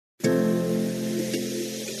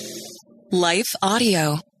Life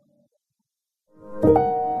Audio.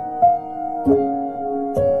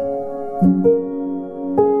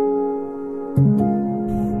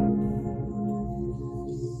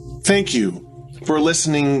 Thank you for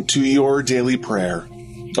listening to Your Daily Prayer,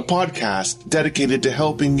 a podcast dedicated to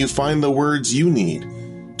helping you find the words you need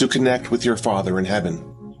to connect with your Father in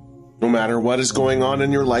heaven. No matter what is going on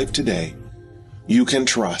in your life today, you can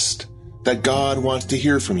trust that God wants to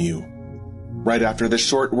hear from you. Right after this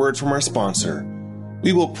short word from our sponsor,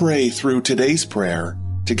 we will pray through today's prayer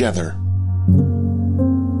together.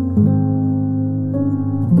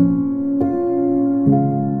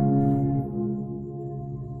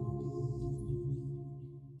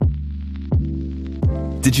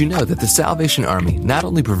 Did you know that the Salvation Army not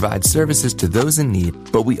only provides services to those in need,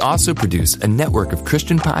 but we also produce a network of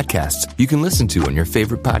Christian podcasts you can listen to on your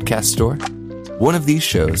favorite podcast store? One of these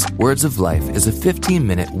shows, Words of Life, is a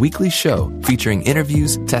 15-minute weekly show featuring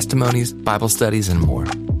interviews, testimonies, Bible studies, and more.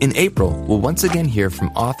 In April, we'll once again hear from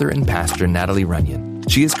author and pastor Natalie Runyon.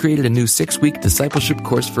 She has created a new 6-week discipleship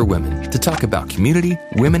course for women to talk about community,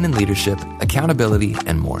 women in leadership, accountability,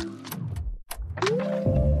 and more.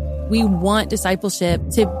 We want discipleship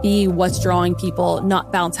to be what's drawing people,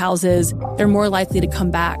 not bounce houses. They're more likely to come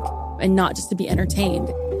back and not just to be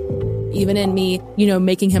entertained. Even in me,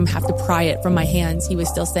 making him have to pry it from my hands, he was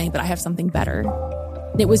still saying, but I have something better.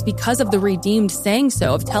 It was because of the redeemed saying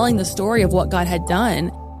so, of telling the story of what God had done.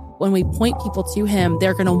 When we point people to him,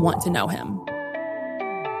 they're going to want to know him.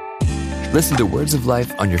 Listen to Words of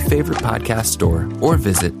Life on your favorite podcast store or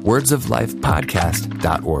visit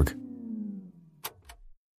wordsoflifepodcast.org.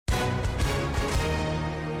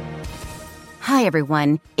 Hi,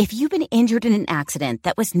 everyone. If you've been injured in an accident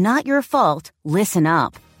that was not your fault, listen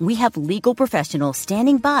up. We have legal professionals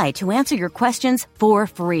standing by to answer your questions for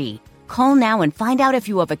free. Call now and find out if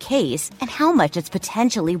you have a case and how much it's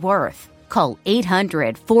potentially worth. Call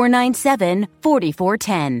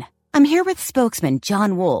 800-497-4410. I'm here with spokesman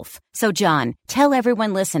John Wolf. So, John, tell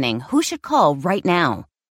everyone listening who should call right now.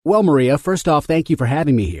 Well, Maria, first off, thank you for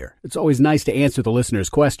having me here. It's always nice to answer the listeners'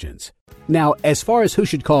 questions. Now, as far as who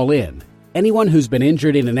should call in, anyone who's been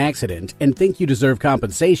injured in an accident and think you deserve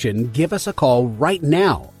compensation, give us a call right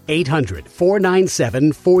now.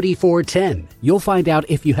 800-497-4410. You'll find out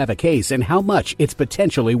if you have a case and how much it's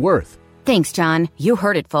potentially worth. Thanks, John. You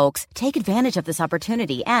heard it, folks. Take advantage of this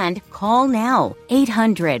opportunity and call now.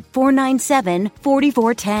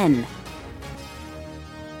 800-497-4410.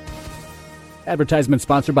 Advertisement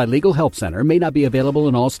sponsored by Legal Help Center. May not be available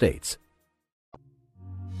in all states.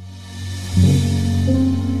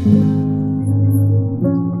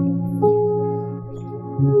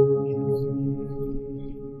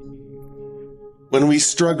 When We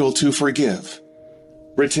Struggle to Forgive,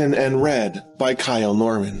 written and read by Kyle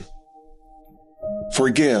Norman.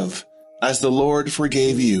 Forgive as the Lord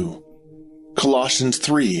forgave you. Colossians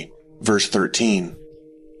 3, verse 13.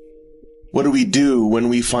 What do we do when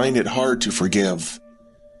we find it hard to forgive?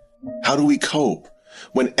 How do we cope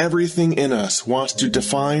when everything in us wants to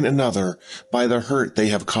define another by the hurt they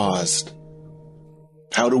have caused?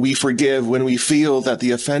 How do we forgive when we feel that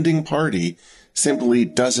the offending party simply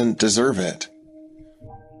doesn't deserve it?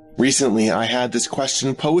 Recently, I had this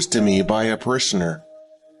question posed to me by a parishioner.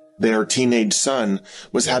 Their teenage son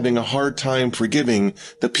was having a hard time forgiving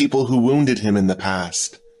the people who wounded him in the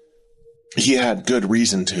past. He had good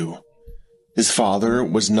reason to. His father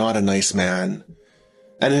was not a nice man,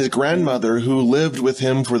 and his grandmother, who lived with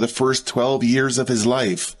him for the first 12 years of his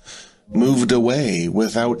life, moved away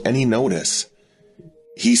without any notice.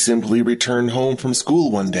 He simply returned home from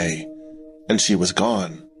school one day, and she was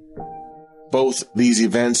gone. Both these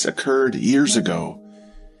events occurred years ago,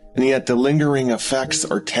 and yet the lingering effects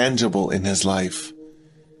are tangible in his life.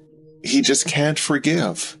 He just can't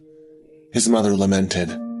forgive, his mother lamented.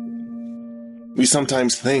 We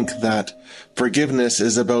sometimes think that forgiveness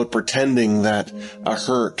is about pretending that a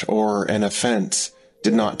hurt or an offense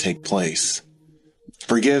did not take place.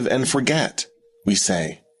 Forgive and forget, we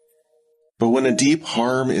say. But when a deep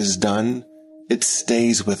harm is done, it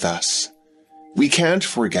stays with us. We can't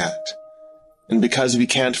forget. And because we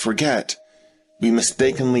can't forget, we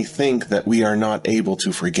mistakenly think that we are not able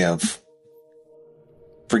to forgive.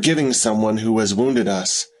 Forgiving someone who has wounded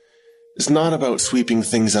us is not about sweeping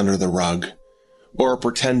things under the rug or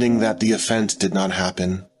pretending that the offense did not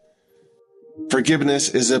happen. Forgiveness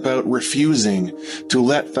is about refusing to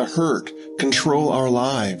let the hurt control our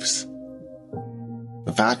lives.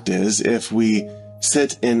 The fact is, if we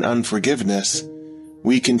sit in unforgiveness,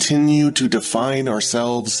 we continue to define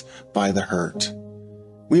ourselves by the hurt.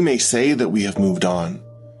 We may say that we have moved on,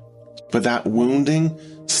 but that wounding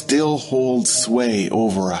still holds sway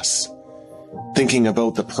over us, Thinking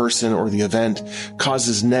about the person or the event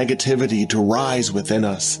causes negativity to rise within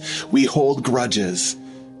us. We hold grudges.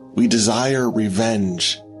 We desire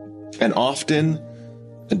revenge. And often,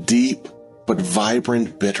 a deep but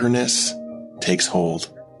vibrant bitterness takes hold.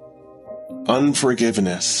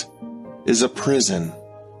 Unforgiveness is a prison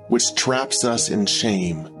which traps us in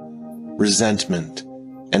shame, resentment,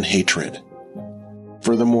 and hatred.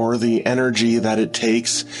 Furthermore, the energy that it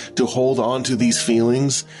takes to hold on to these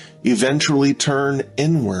feelings eventually turn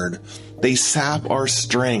inward. They sap our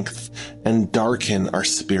strength and darken our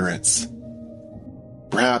spirits.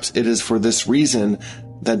 Perhaps it is for this reason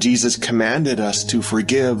that Jesus commanded us to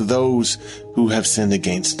forgive those who have sinned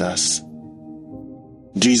against us.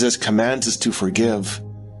 Jesus commands us to forgive,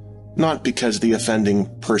 not because the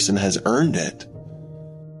offending person has earned it,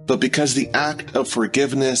 but because the act of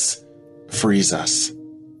forgiveness frees us.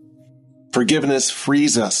 Forgiveness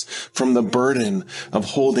frees us from the burden of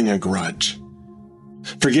holding a grudge.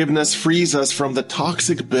 Forgiveness frees us from the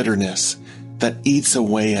toxic bitterness that eats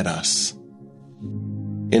away at us.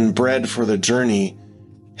 In Bread for the Journey,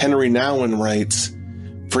 Henry Nouwen writes,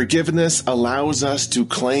 "Forgiveness allows us to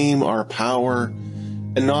claim our power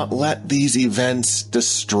and not let these events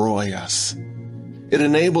destroy us. It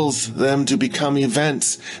enables them to become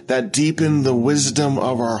events that deepen the wisdom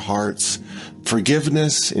of our hearts.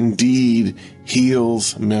 Forgiveness indeed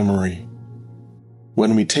heals memory."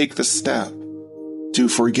 When we take the step to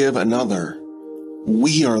forgive another,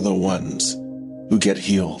 we are the ones who get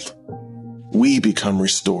healed. We become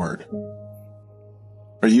restored.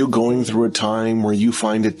 Are you going through a time where you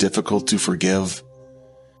find it difficult to forgive?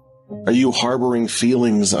 Are you harboring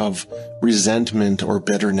feelings of resentment or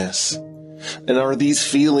bitterness? And are these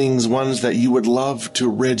feelings ones that you would love to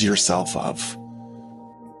rid yourself of?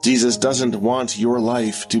 Jesus doesn't want your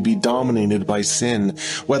life to be dominated by sin,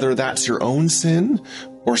 whether that's your own sin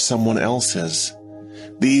or someone else's.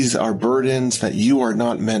 These are burdens that you are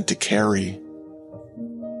not meant to carry.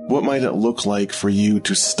 What might it look like for you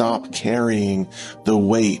to stop carrying the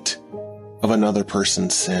weight of another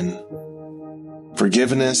person's sin?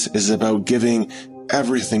 Forgiveness is about giving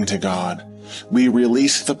everything to God. We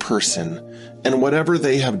release the person and whatever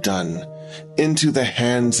they have done into the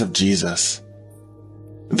hands of Jesus.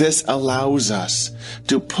 This allows us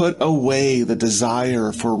to put away the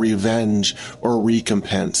desire for revenge or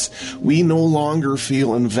recompense. We no longer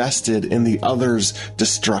feel invested in the other's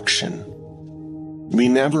destruction. We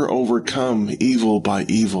never overcome evil by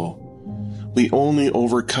evil. We only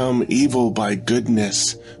overcome evil by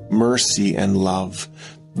goodness, mercy, and love.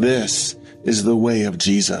 This is the way of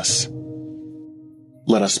Jesus.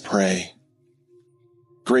 Let us pray.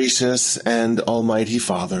 Gracious and Almighty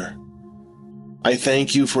Father, I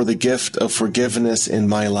thank you for the gift of forgiveness in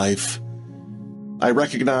my life. I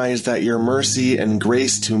recognize that your mercy and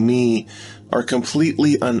grace to me are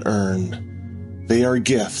completely unearned. They are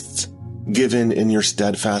gifts given in your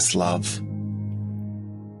steadfast love.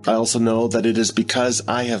 I also know that it is because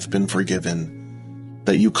I have been forgiven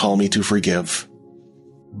that you call me to forgive.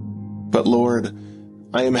 But Lord,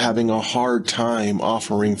 I am having a hard time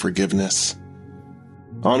offering forgiveness.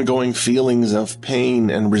 Ongoing feelings of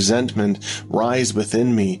pain and resentment rise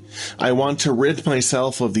within me. I want to rid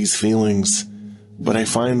myself of these feelings, but I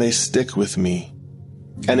find they stick with me.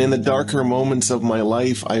 And in the darker moments of my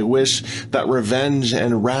life, I wish that revenge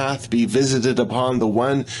and wrath be visited upon the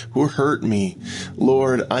one who hurt me.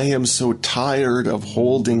 Lord, I am so tired of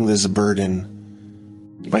holding this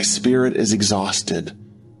burden. My spirit is exhausted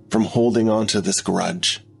from holding on to this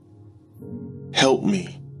grudge. Help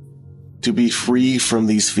me to be free from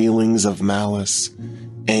these feelings of malice,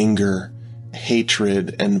 anger,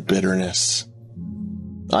 hatred, and bitterness.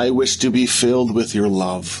 I wish to be filled with your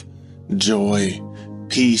love, joy,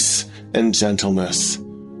 peace, and gentleness.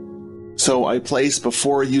 So I place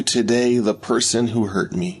before you today the person who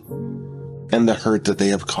hurt me and the hurt that they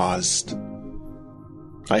have caused.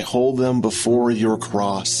 I hold them before your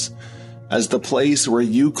cross as the place where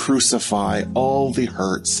you crucify all the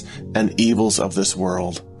hurts and evils of this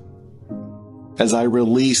world. As I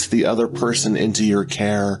release the other person into your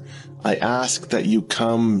care, I ask that you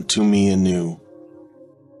come to me anew.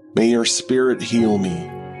 May your Spirit heal me,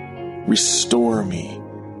 restore me,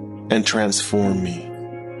 and transform me.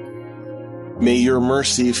 May your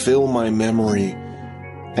mercy fill my memory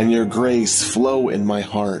and your grace flow in my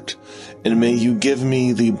heart, and may you give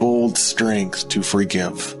me the bold strength to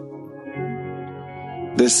forgive.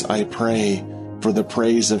 This I pray for the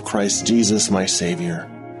praise of Christ Jesus, my Savior.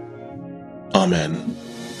 Amen.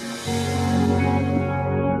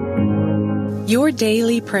 Your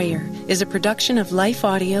Daily Prayer is a production of Life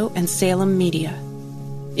Audio and Salem Media.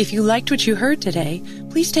 If you liked what you heard today,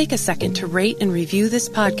 please take a second to rate and review this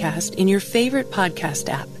podcast in your favorite podcast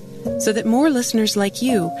app so that more listeners like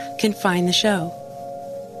you can find the show.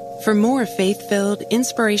 For more faith-filled,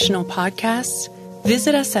 inspirational podcasts,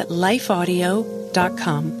 visit us at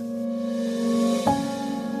lifeaudio.com.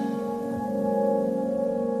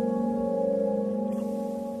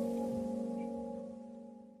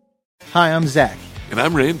 Hi, I'm Zach. And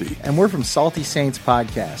I'm Randy. And we're from Salty Saints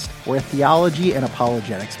Podcast. We're a theology and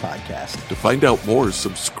apologetics podcast. To find out more,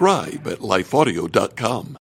 subscribe at lifeaudio.com.